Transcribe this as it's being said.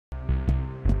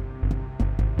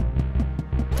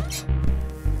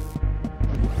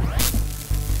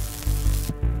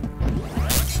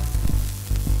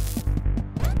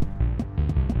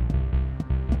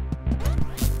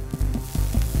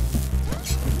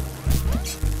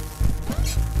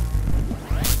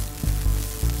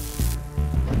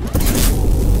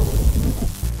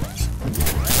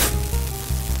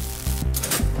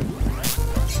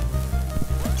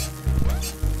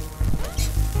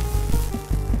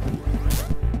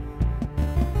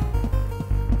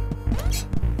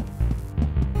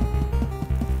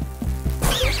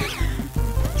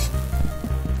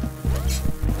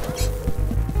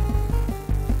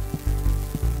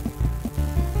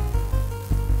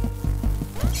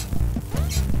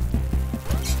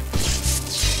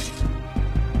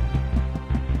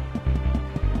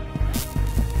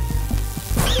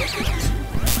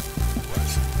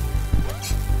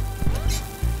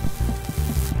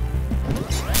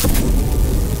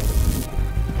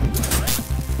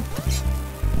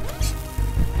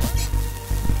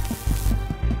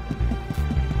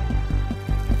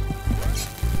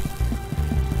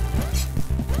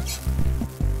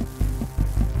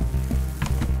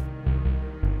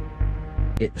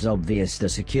It was obvious the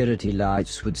security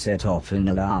lights would set off an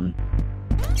alarm.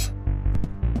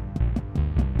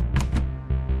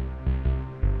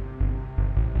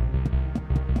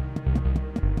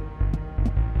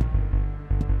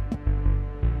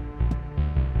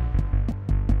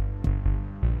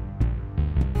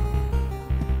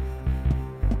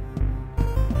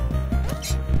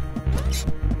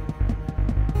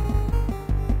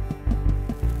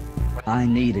 I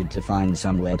needed to find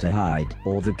somewhere to hide,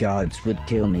 or the guards would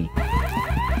kill me.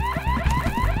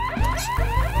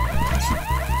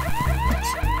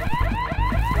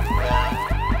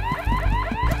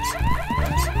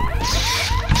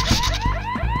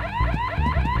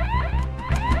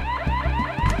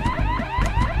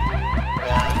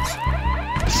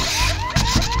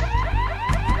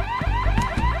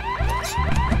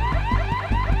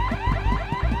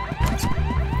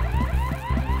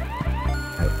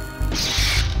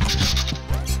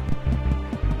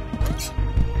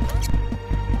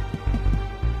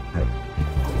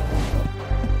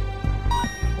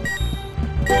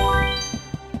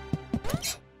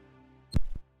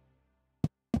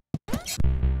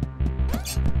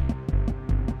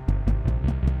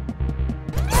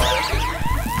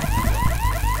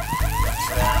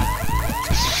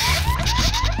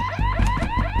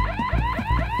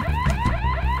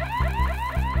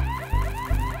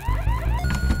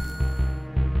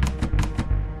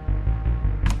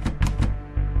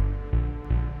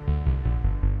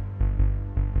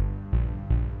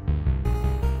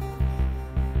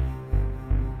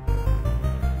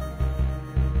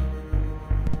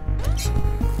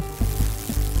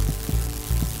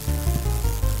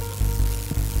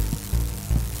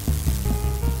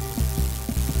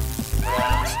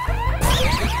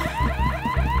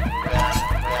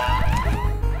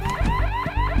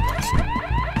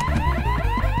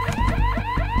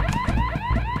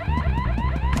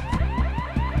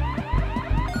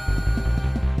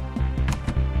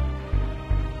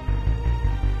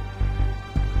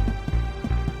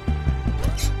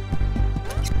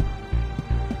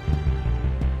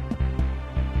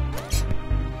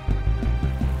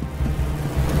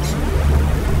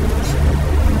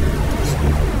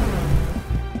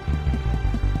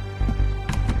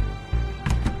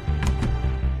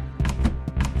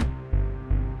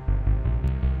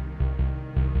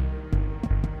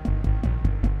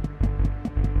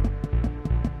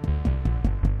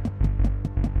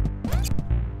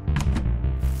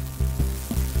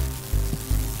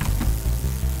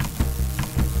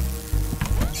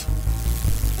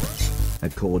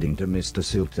 According to Mr.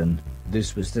 Sultan,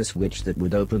 this was the switch that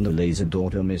would open the laser door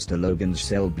to Mr. Logan's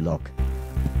cell block.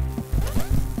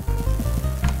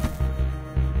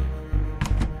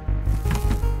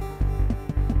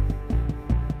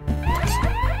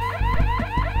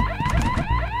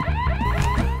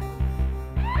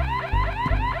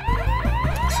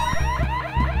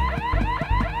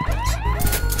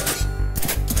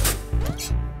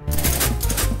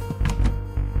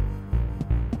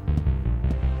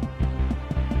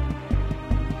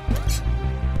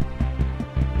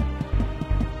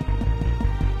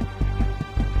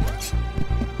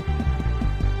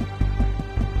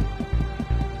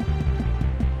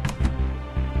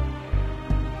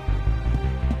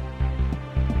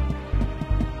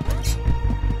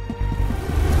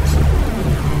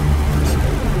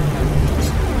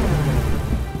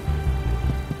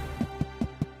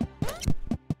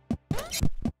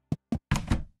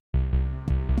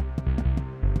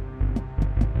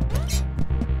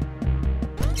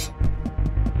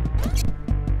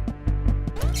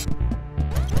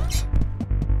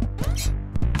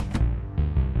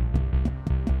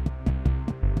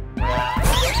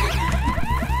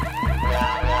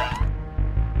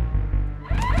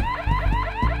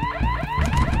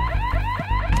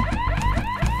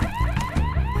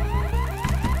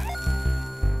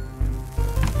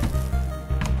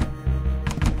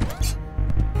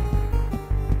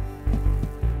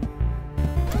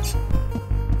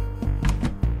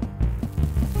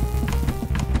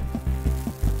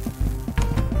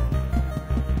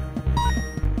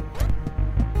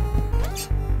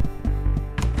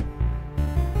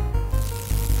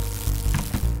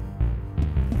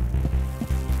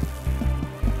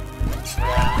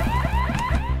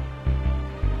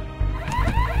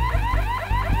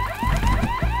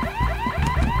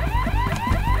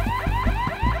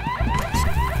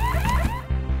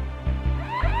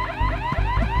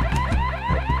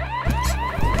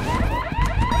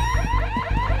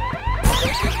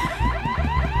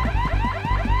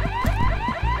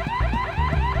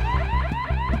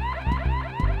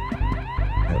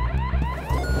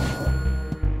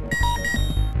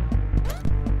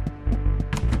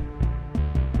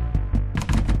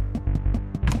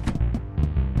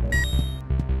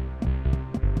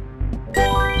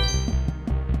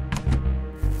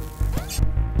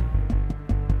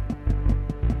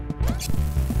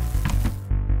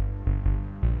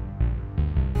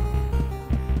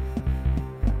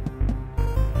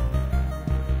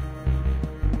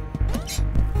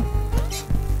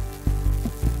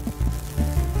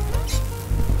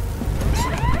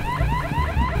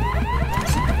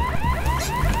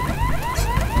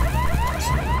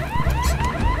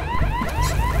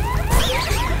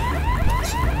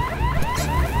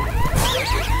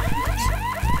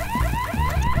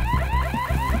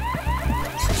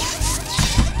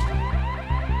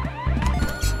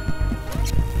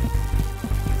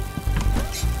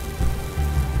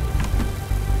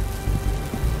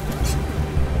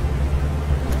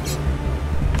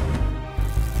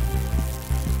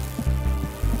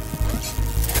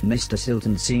 Mr.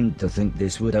 Silton seemed to think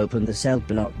this would open the cell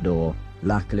block door.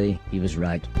 Luckily, he was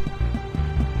right.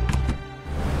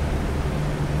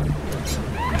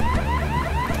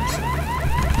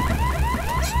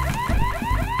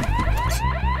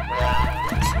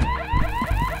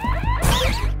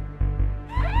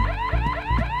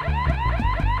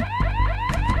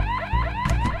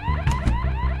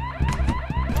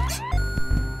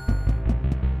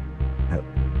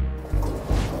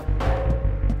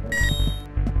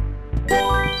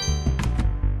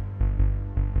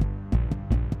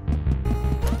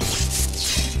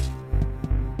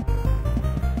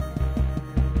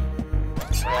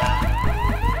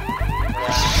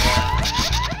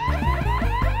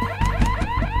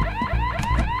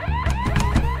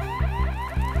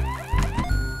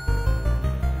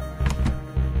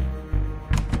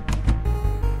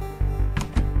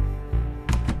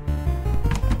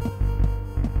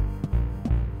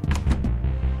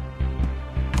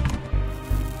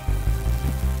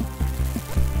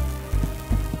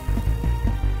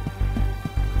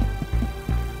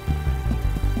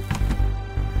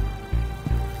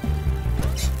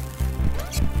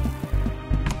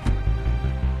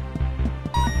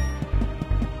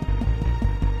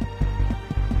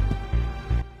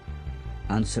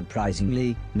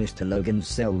 Unsurprisingly, Mr. Logan's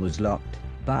cell was locked,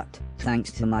 but,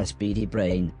 thanks to my speedy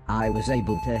brain, I was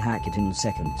able to hack it in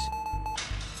seconds.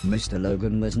 Mr.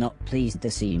 Logan was not pleased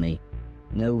to see me.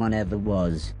 No one ever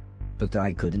was. But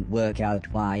I couldn't work out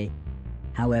why.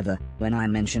 However, when I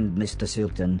mentioned Mr.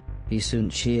 Silton, he soon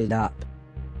cheered up.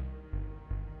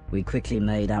 We quickly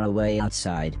made our way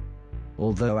outside.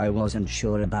 Although I wasn't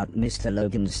sure about Mr.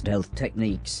 Logan's stealth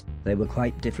techniques, they were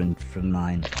quite different from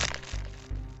mine.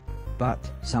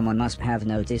 But someone must have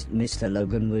noticed Mr.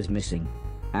 Logan was missing,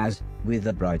 as, with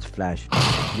a bright flash,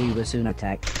 we were soon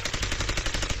attacked.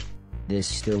 This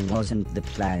still wasn't the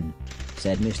plan,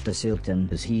 said Mr. Silton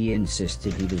as he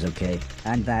insisted he was okay,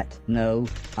 and that, no,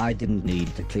 I didn't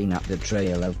need to clean up the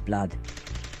trail of blood.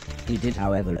 He did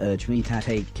however urge me to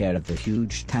take care of the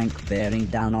huge tank bearing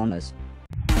down on us.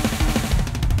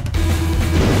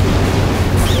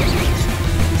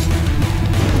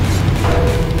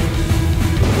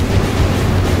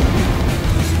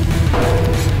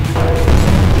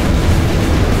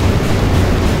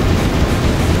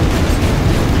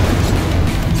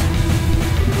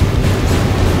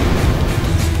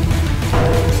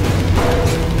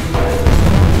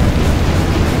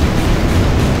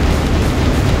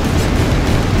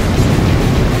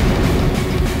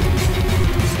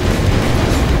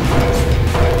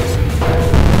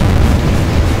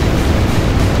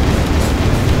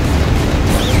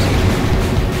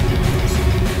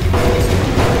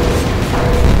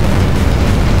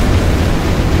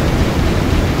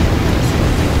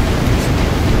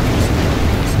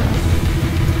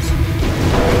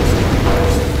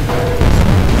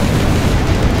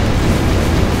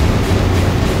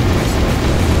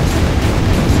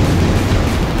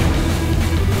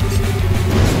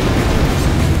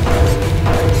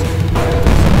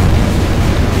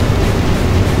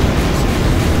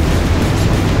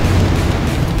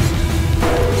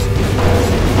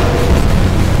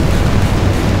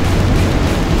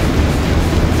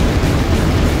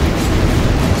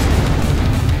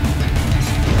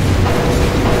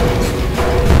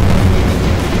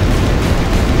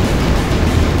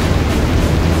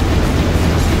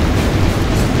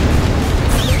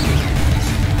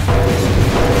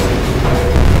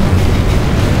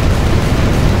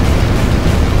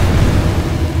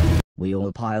 We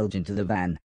all piled into the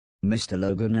van. Mr.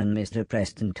 Logan and Mr.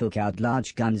 Preston took out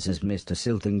large guns as Mr.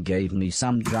 Silton gave me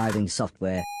some driving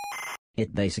software.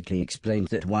 It basically explained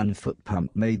that one foot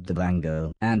pump made the van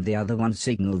go, and the other one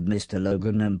signaled Mr.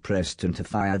 Logan and Preston to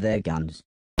fire their guns.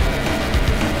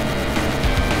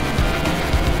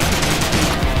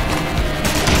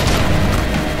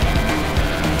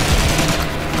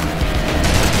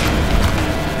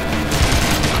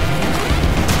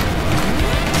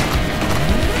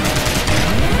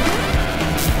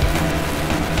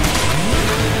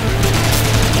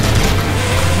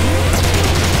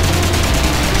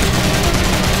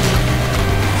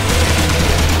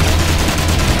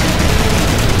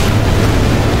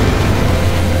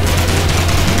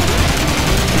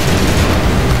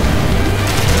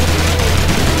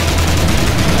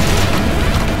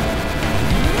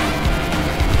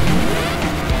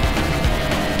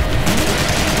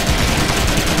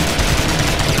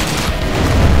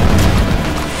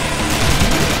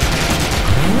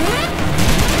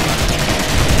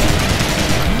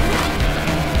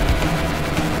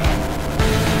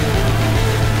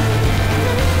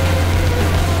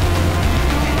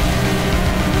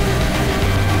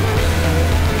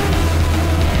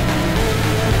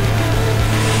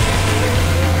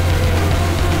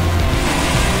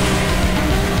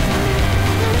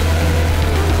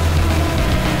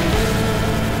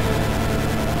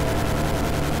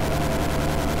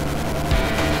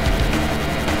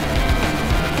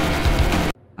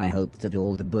 hoped that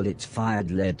all the bullets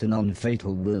fired led to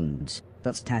non-fatal wounds,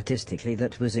 but statistically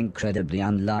that was incredibly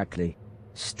unlikely.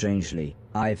 Strangely,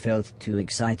 I felt too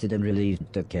excited and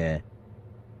relieved to care.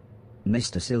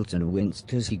 Mr. Silton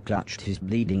winced as he clutched his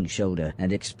bleeding shoulder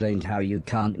and explained how you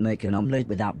can't make an omelette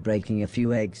without breaking a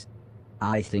few eggs.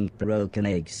 I think broken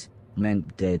eggs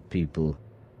meant dead people.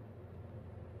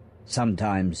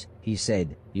 Sometimes, he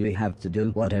said, you have to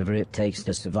do whatever it takes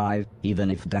to survive,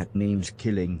 even if that means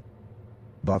killing.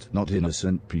 But not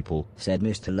innocent people, said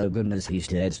Mr. Logan as he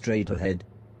stared straight ahead.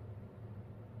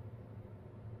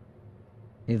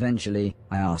 Eventually,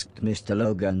 I asked Mr.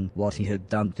 Logan what he had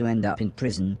done to end up in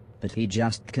prison, but he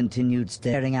just continued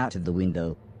staring out of the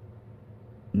window.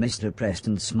 Mr.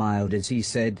 Preston smiled as he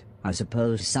said, I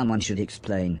suppose someone should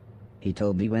explain. He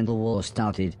told me when the war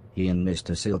started, he and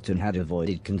Mr. Silton had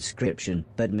avoided conscription,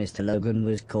 but Mr. Logan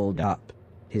was called up.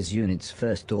 His unit's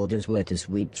first orders were to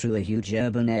sweep through a huge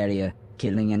urban area,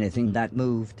 killing anything that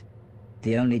moved.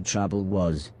 The only trouble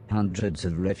was, hundreds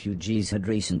of refugees had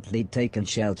recently taken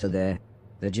shelter there.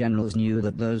 The generals knew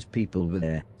that those people were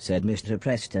there, said Mr.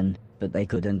 Preston, but they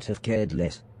couldn't have cared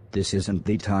less. This isn't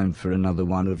the time for another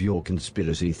one of your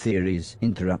conspiracy theories,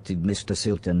 interrupted Mr.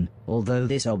 Silton. Although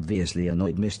this obviously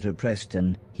annoyed Mr.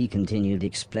 Preston, he continued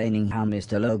explaining how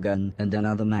Mr. Logan and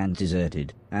another man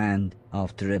deserted, and,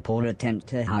 after a poor attempt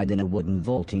to hide in a wooden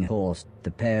vaulting horse,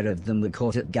 the pair of them were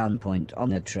caught at gunpoint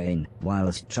on a train,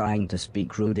 whilst trying to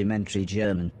speak rudimentary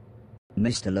German.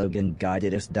 Mr. Logan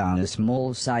guided us down a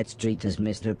small side street as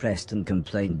Mr. Preston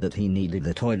complained that he needed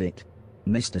the toilet.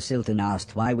 Mr. Silton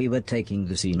asked why we were taking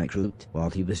the scenic route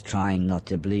while he was trying not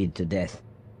to bleed to death.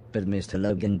 But Mr.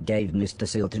 Logan gave Mr.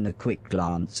 Silton a quick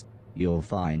glance. You're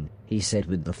fine, he said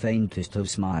with the faintest of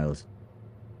smiles.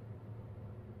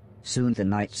 Soon the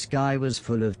night sky was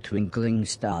full of twinkling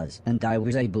stars, and I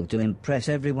was able to impress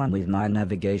everyone with my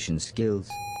navigation skills.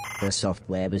 The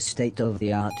software was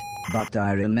state-of-the-art, but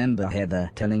I remember Heather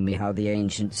telling me how the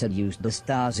ancients had used the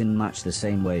stars in much the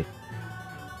same way.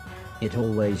 It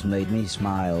always made me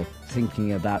smile,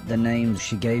 thinking about the names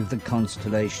she gave the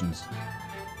constellations.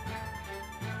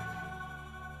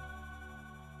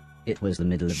 It was the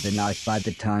middle of the night by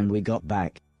the time we got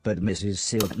back, but Mrs.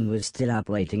 Silton was still up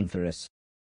waiting for us.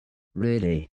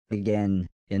 Really, again,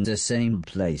 in the same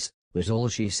place, was all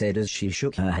she said as she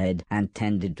shook her head and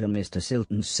tended to Mr.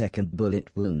 Silton's second bullet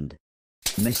wound.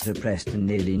 Mr. Preston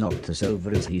nearly knocked us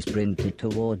over as he sprinted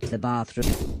towards the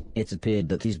bathroom. It appeared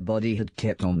that his body had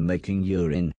kept on making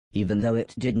urine, even though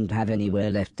it didn't have anywhere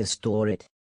left to store it.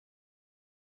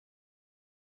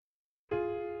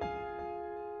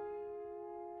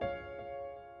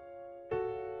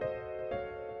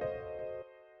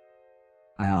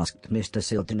 I asked Mr.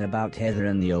 Silton about Heather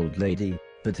and the old lady,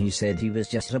 but he said he was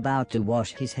just about to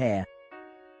wash his hair.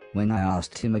 When I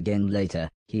asked him again later,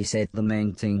 he said the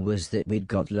main thing was that we'd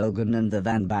got Logan and the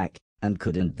van back, and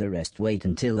couldn't the rest wait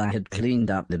until I had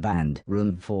cleaned up the band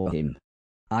room for him.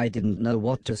 I didn't know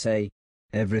what to say.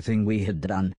 Everything we had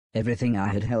done, everything I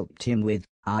had helped him with,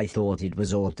 I thought it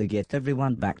was all to get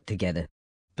everyone back together.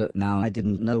 But now I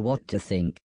didn't know what to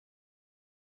think.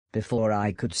 Before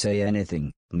I could say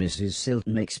anything, Mrs.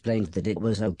 Silton explained that it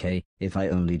was okay if I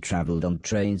only travelled on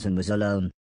trains and was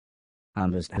alone. I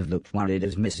must have looked worried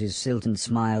as Mrs. Silton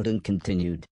smiled and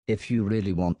continued, if you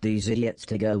really want these idiots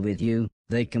to go with you,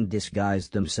 they can disguise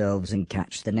themselves and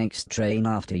catch the next train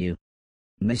after you.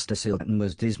 Mr. Silton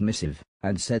was dismissive,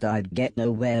 and said I'd get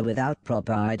nowhere without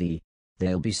proper ID.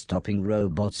 They'll be stopping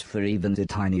robots for even the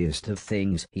tiniest of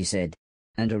things, he said.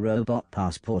 And a robot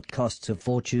passport costs a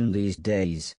fortune these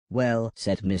days. Well,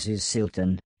 said Mrs.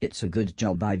 Silton, it's a good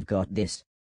job I've got this.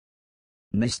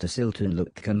 Mr. Silton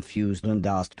looked confused and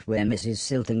asked where Mrs.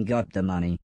 Silton got the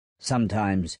money.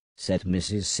 Sometimes, said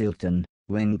Mrs. Silton,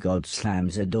 when God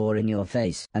slams a door in your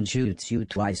face and shoots you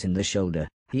twice in the shoulder,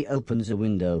 he opens a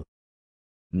window.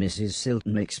 Mrs.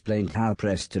 Silton explained how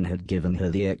Preston had given her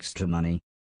the extra money.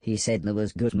 He said there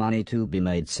was good money to be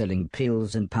made selling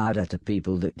pills and powder to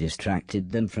people that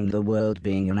distracted them from the world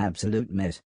being an absolute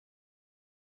mess.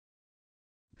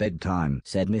 Bedtime,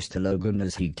 said Mr. Logan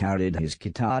as he carried his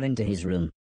guitar into his room.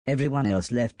 Everyone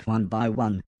else left one by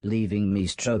one, leaving me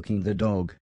stroking the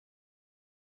dog.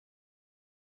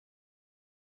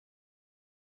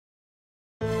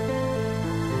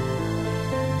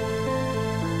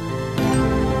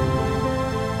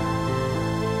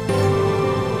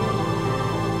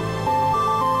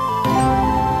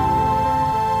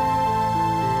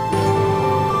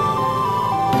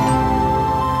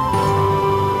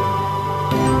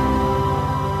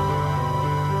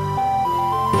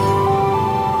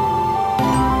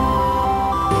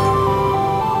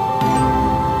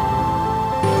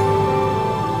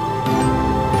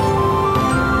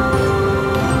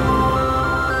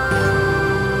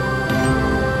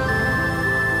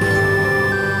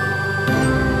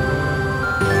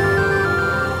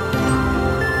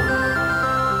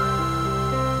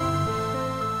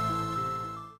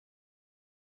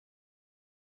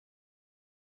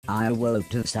 I awoke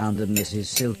to the sound of Mrs.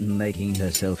 Silton making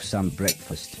herself some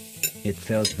breakfast. It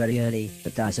felt very early,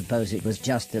 but I suppose it was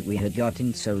just that we had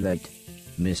gotten so late.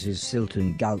 Mrs.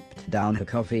 Silton gulped down her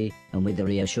coffee, and with a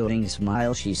reassuring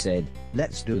smile she said,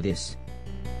 "Let's do this."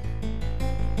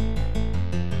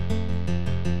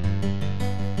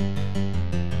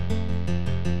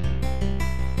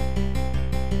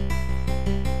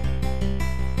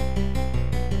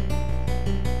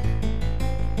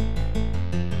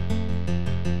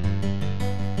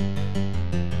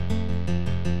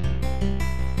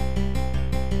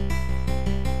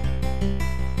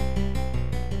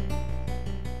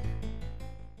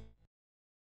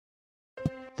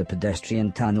 The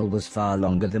pedestrian tunnel was far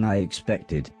longer than I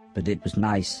expected, but it was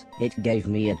nice. It gave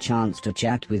me a chance to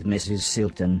chat with Mrs.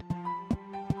 Silton.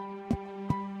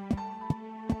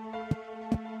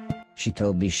 She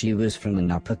told me she was from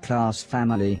an upper-class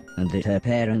family, and that her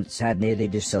parents had nearly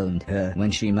disowned her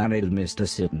when she married Mr.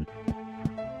 Silton.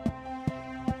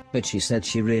 But she said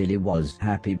she really was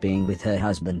happy being with her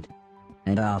husband.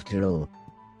 And after all,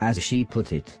 as she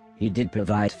put it, he did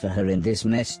provide for her in this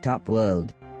messed-up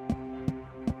world.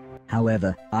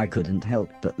 However, I couldn't help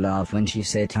but laugh when she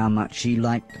said how much she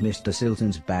liked Mr.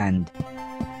 Silton's band.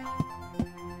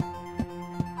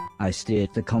 I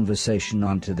steered the conversation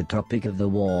onto the topic of the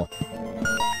war.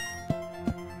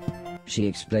 She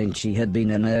explained she had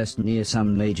been a nurse near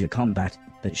some major combat,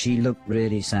 but she looked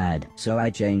really sad, so I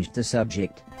changed the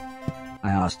subject.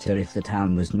 I asked her if the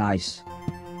town was nice.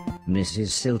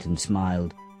 Mrs. Silton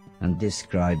smiled, and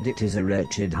described it as a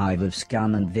wretched hive of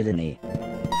scum and villainy.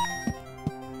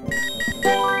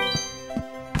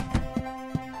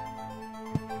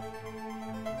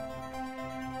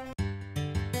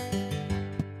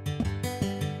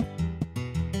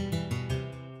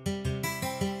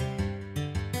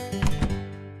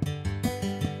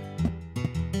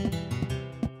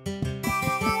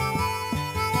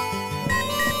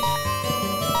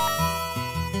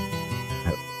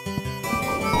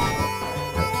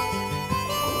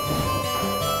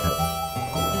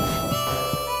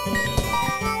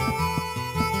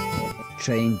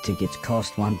 Train tickets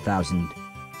cost $1,000,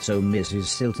 so Mrs.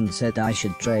 Silton said I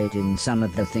should trade in some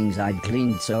of the things I'd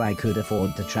cleaned so I could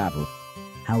afford to travel.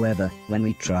 However, when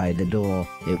we tried the door,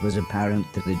 it was apparent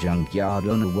that the junkyard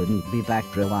owner wouldn't be back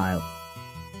for a while.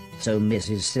 So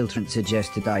Mrs. Silton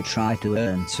suggested I try to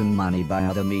earn some money by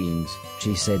other means.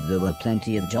 She said there were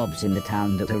plenty of jobs in the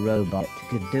town that a robot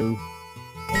could do.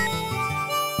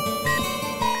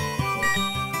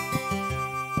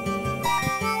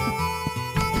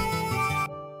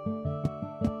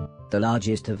 The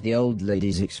largest of the old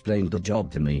ladies explained the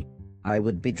job to me. I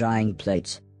would be drying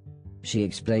plates. She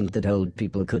explained that old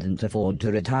people couldn't afford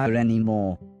to retire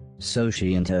anymore, so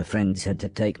she and her friends had to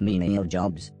take menial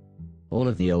jobs. All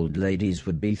of the old ladies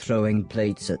would be throwing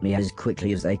plates at me as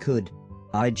quickly as they could.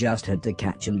 I just had to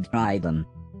catch and dry them.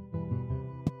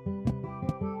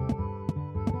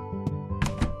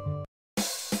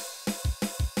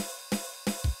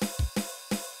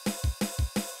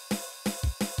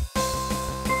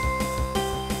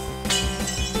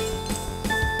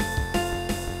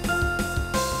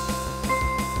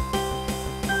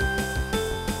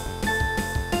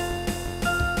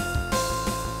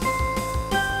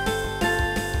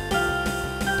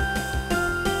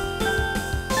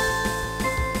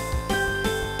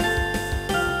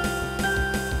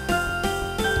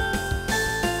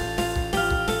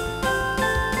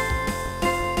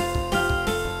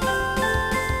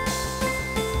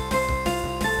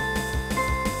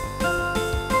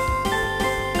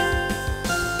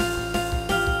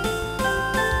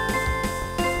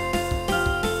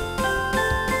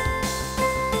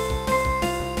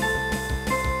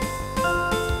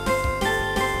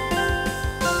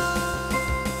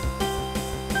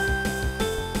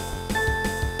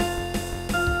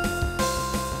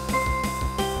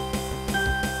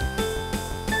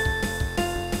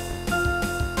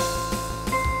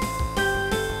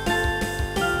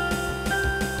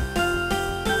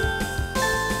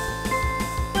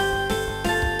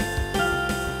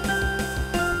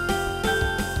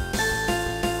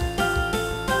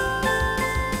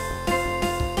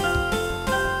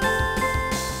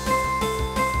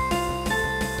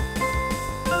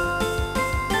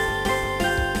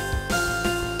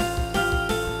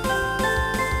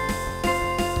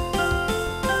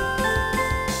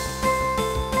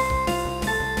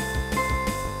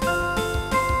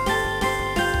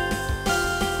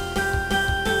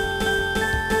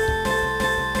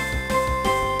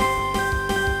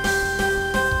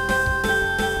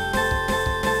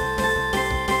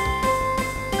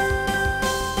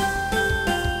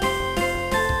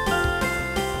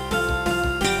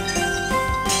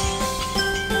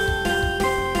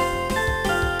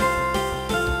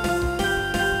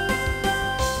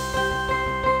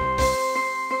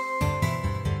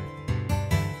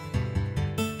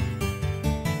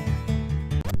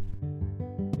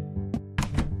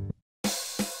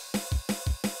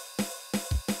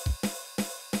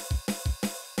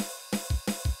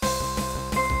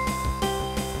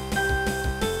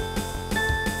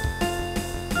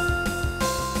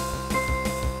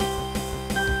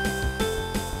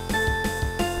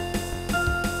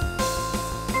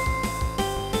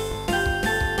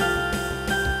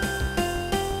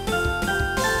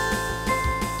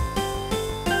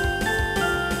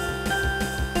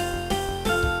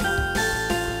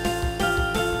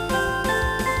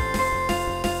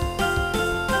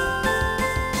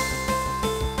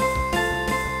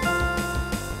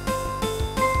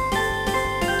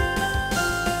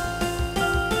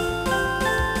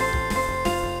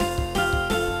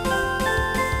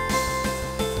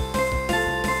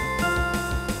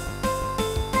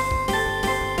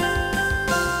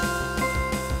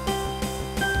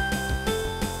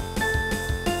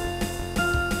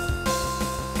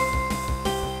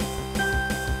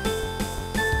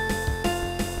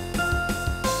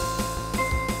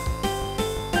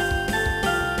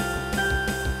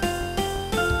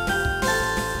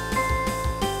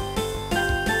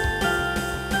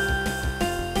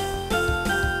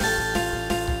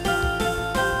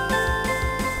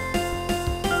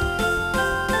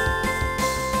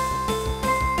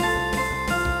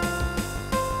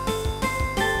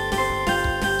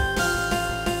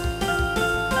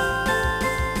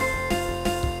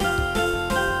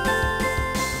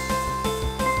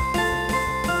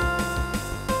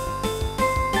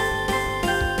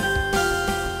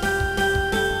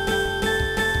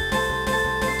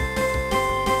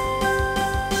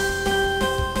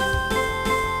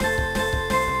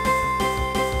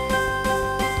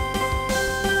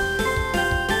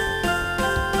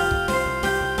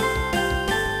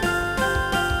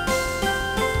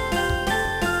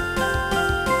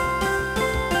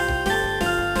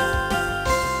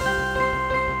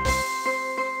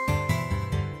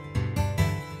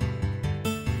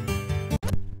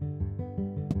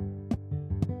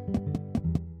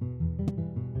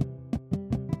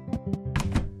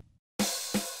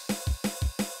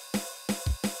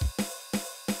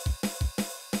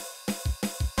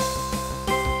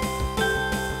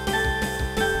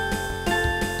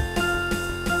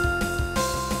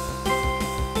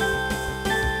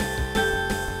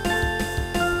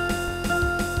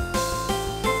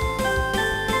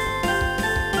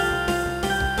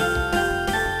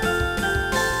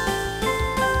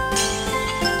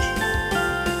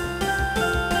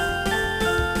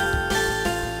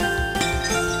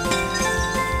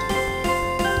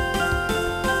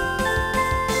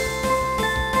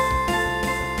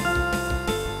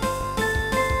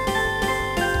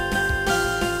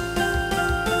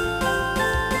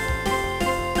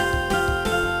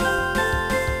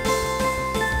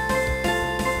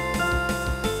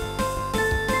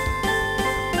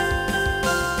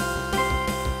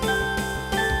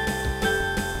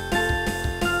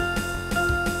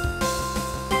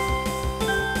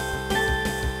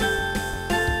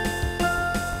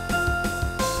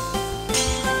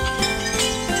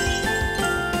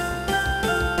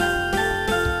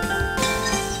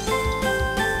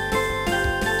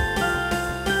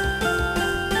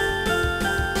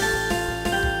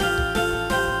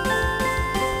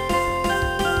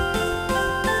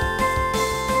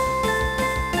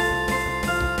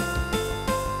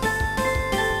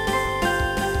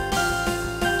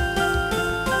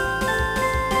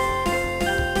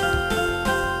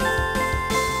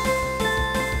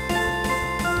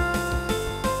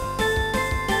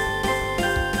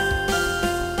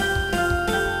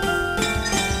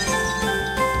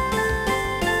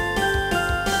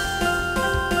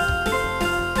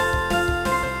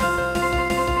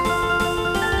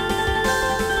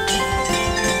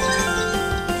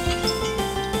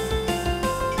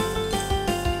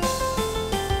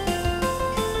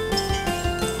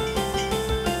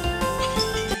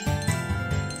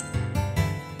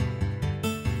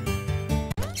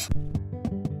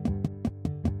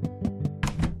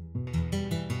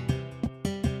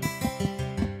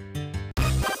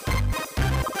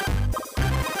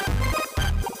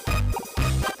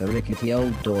 rickety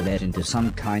old door led into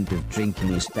some kind of drinking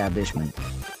establishment.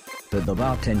 But the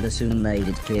bartender soon made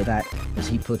it clear that, as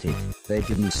he put it, they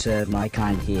didn't serve my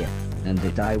kind here, and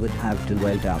that I would have to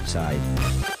wait outside.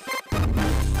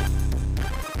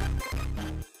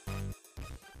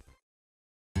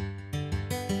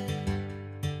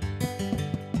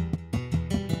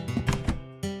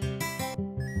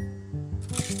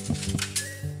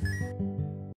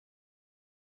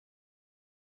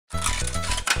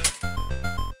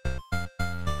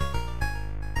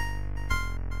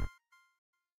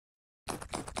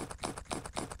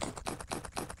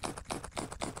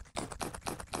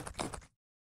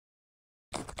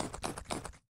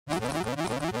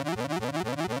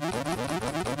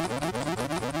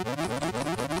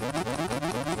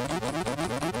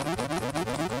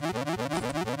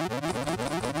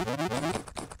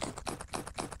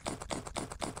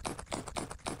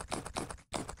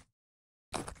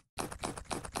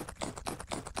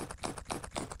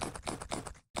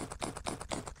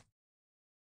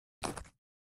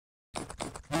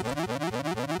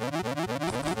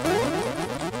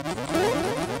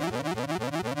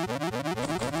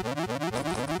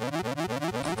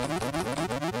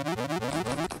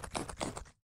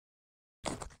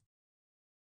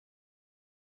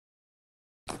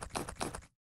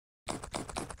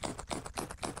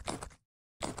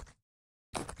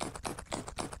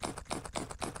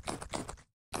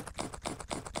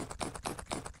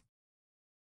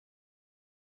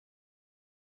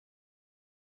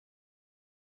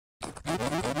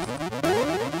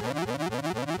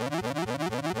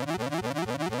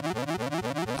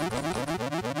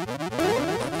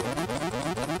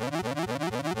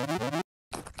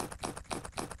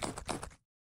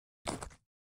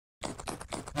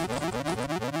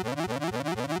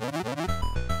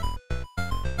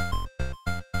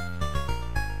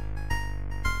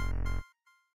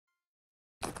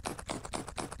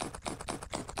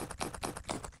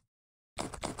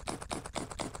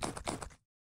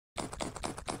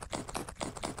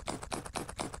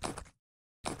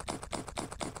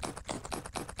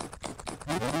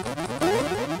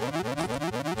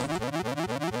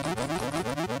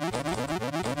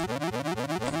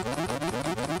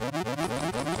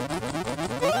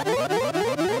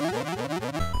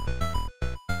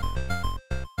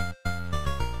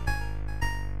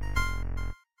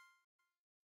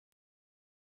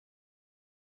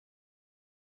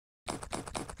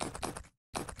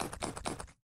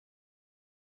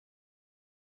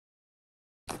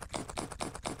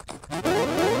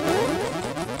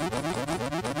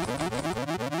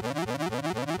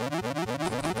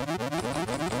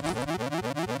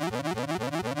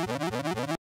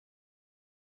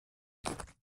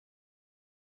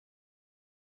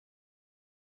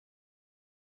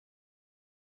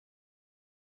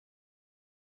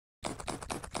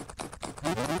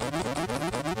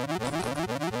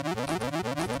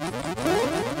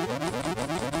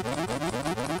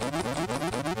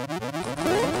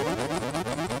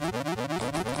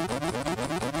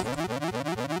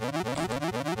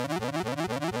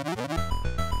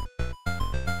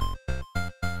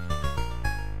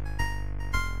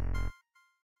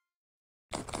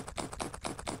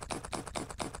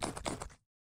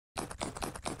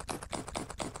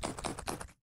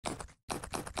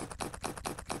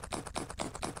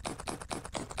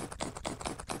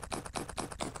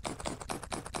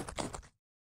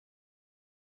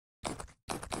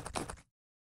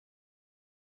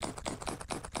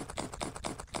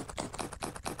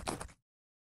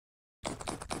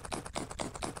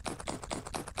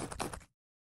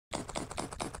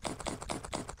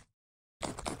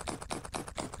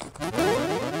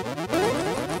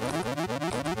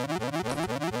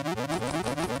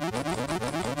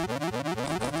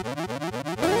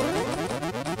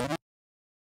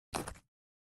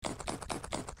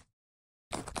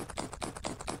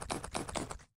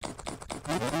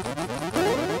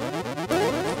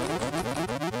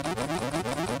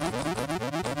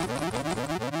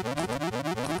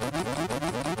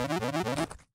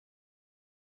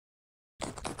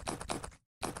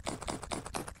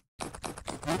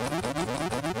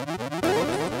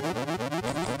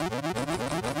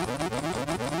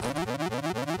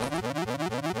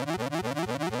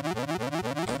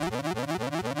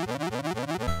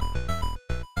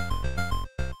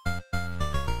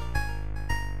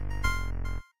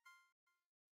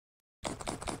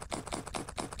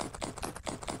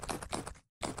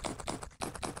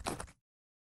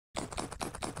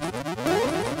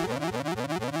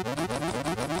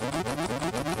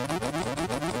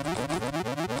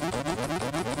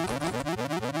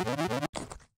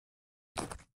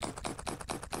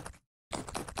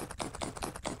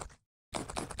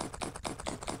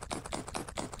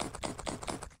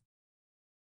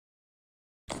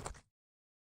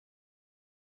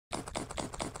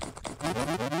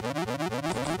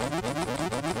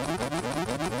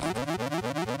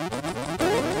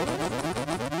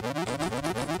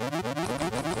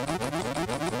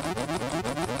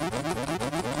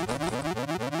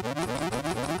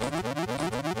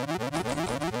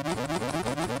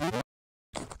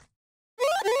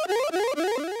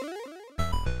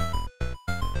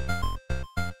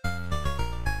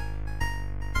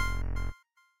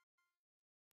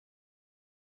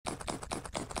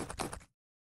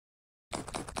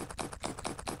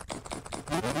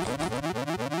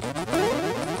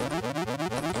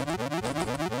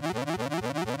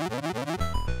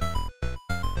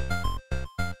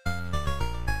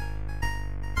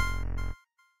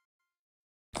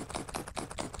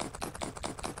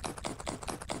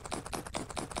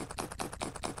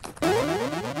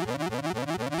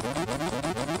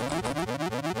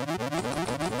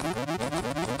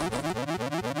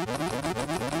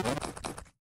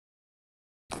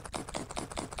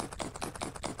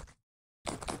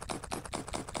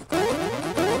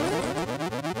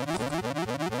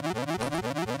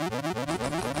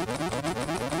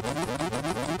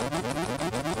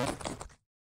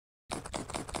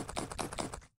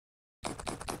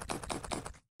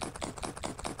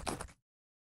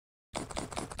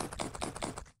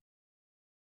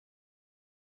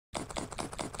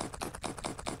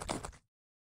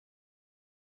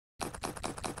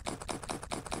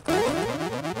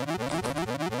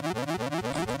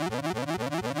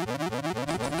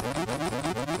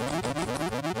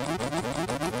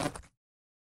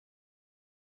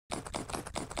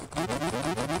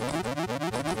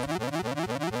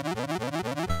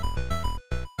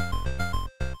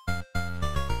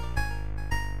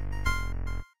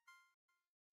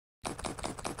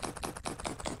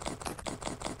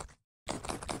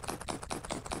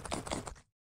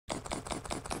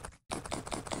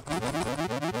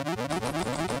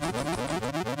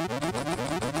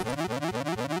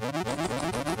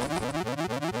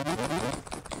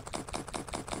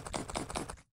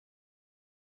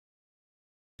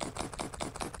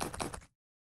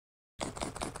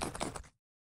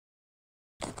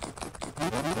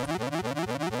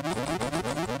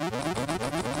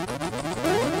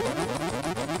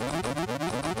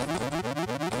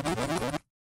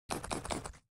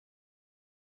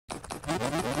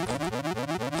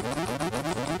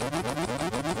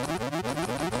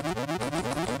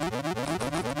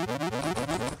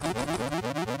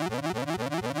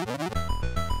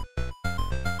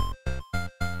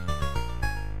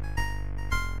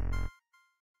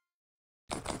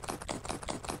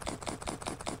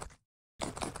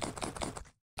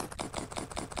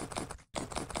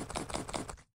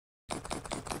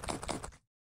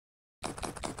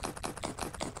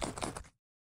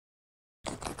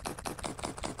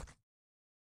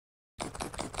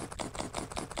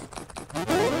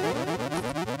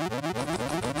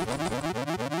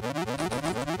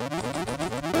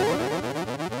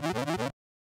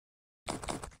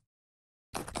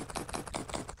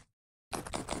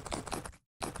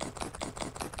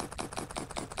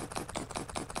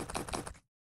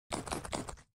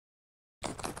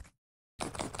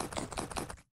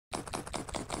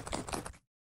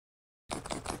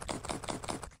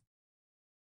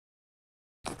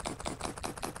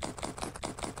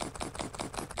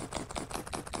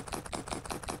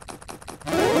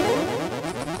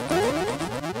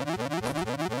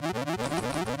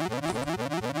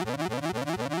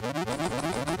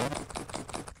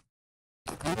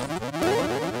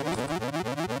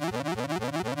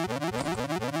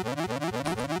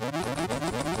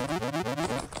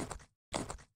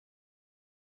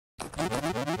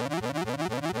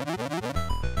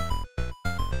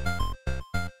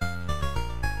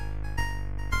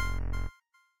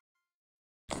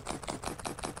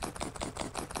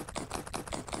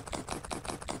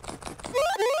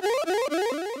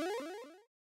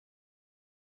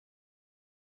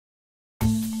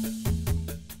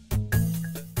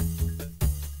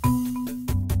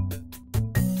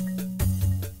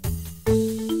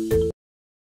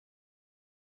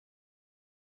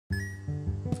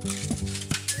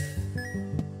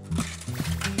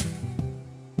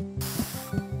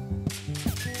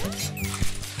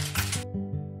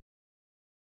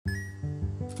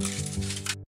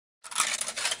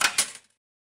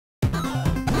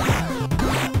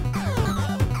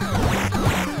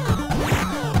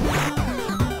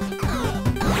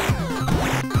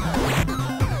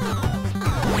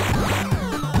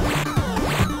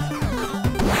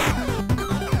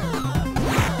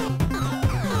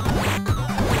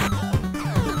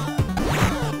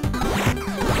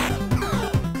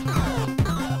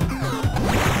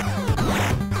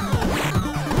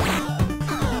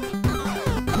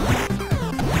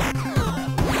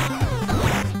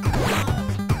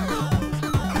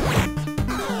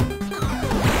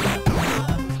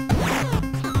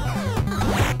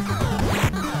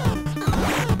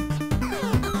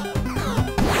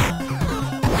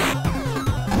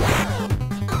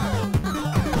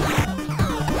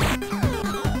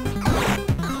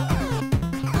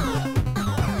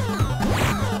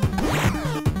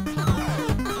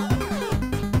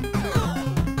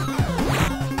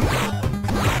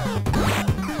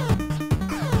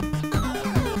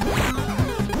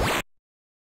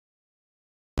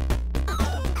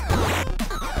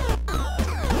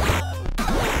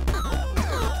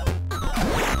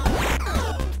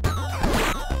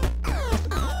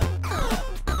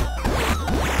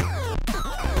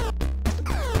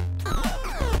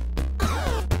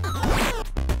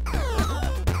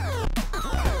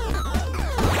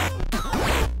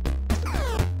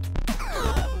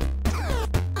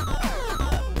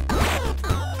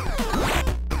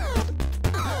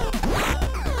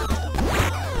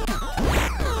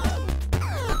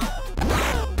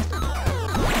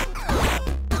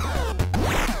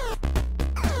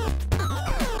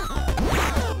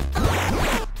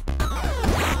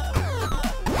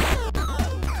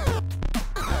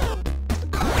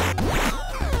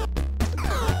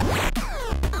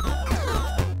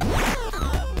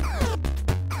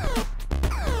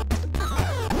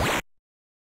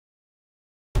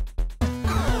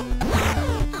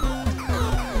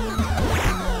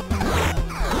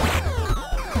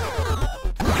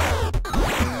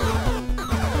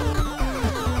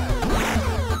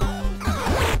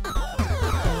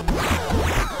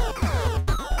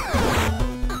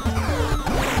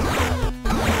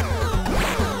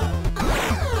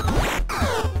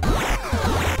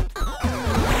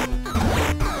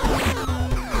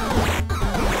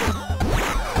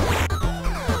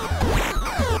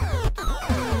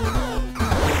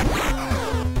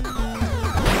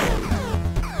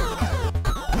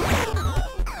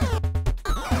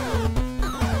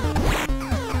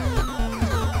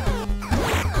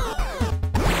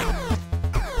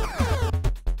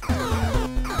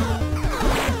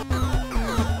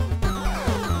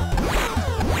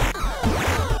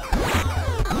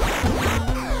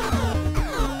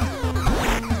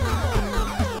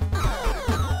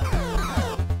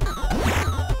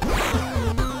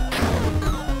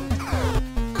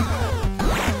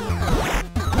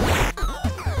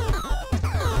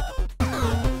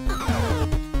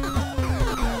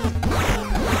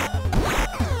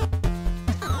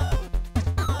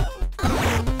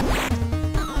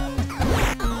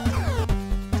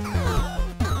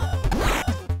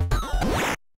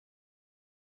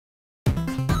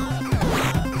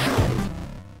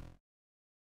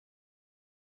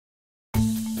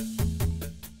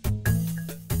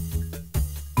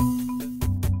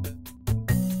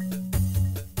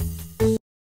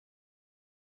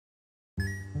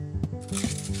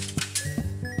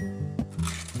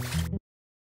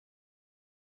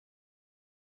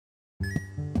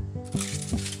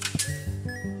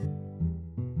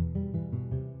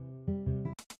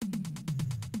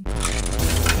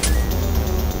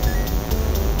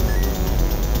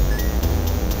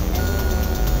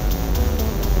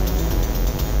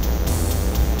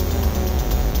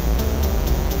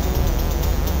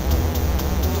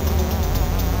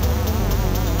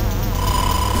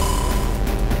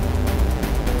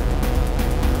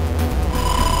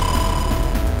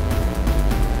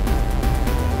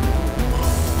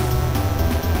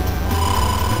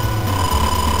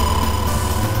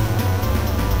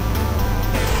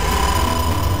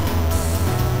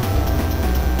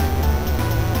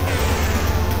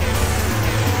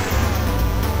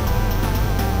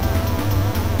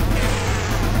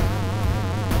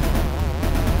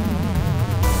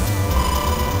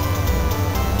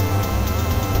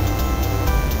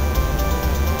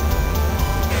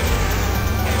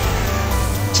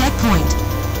 point.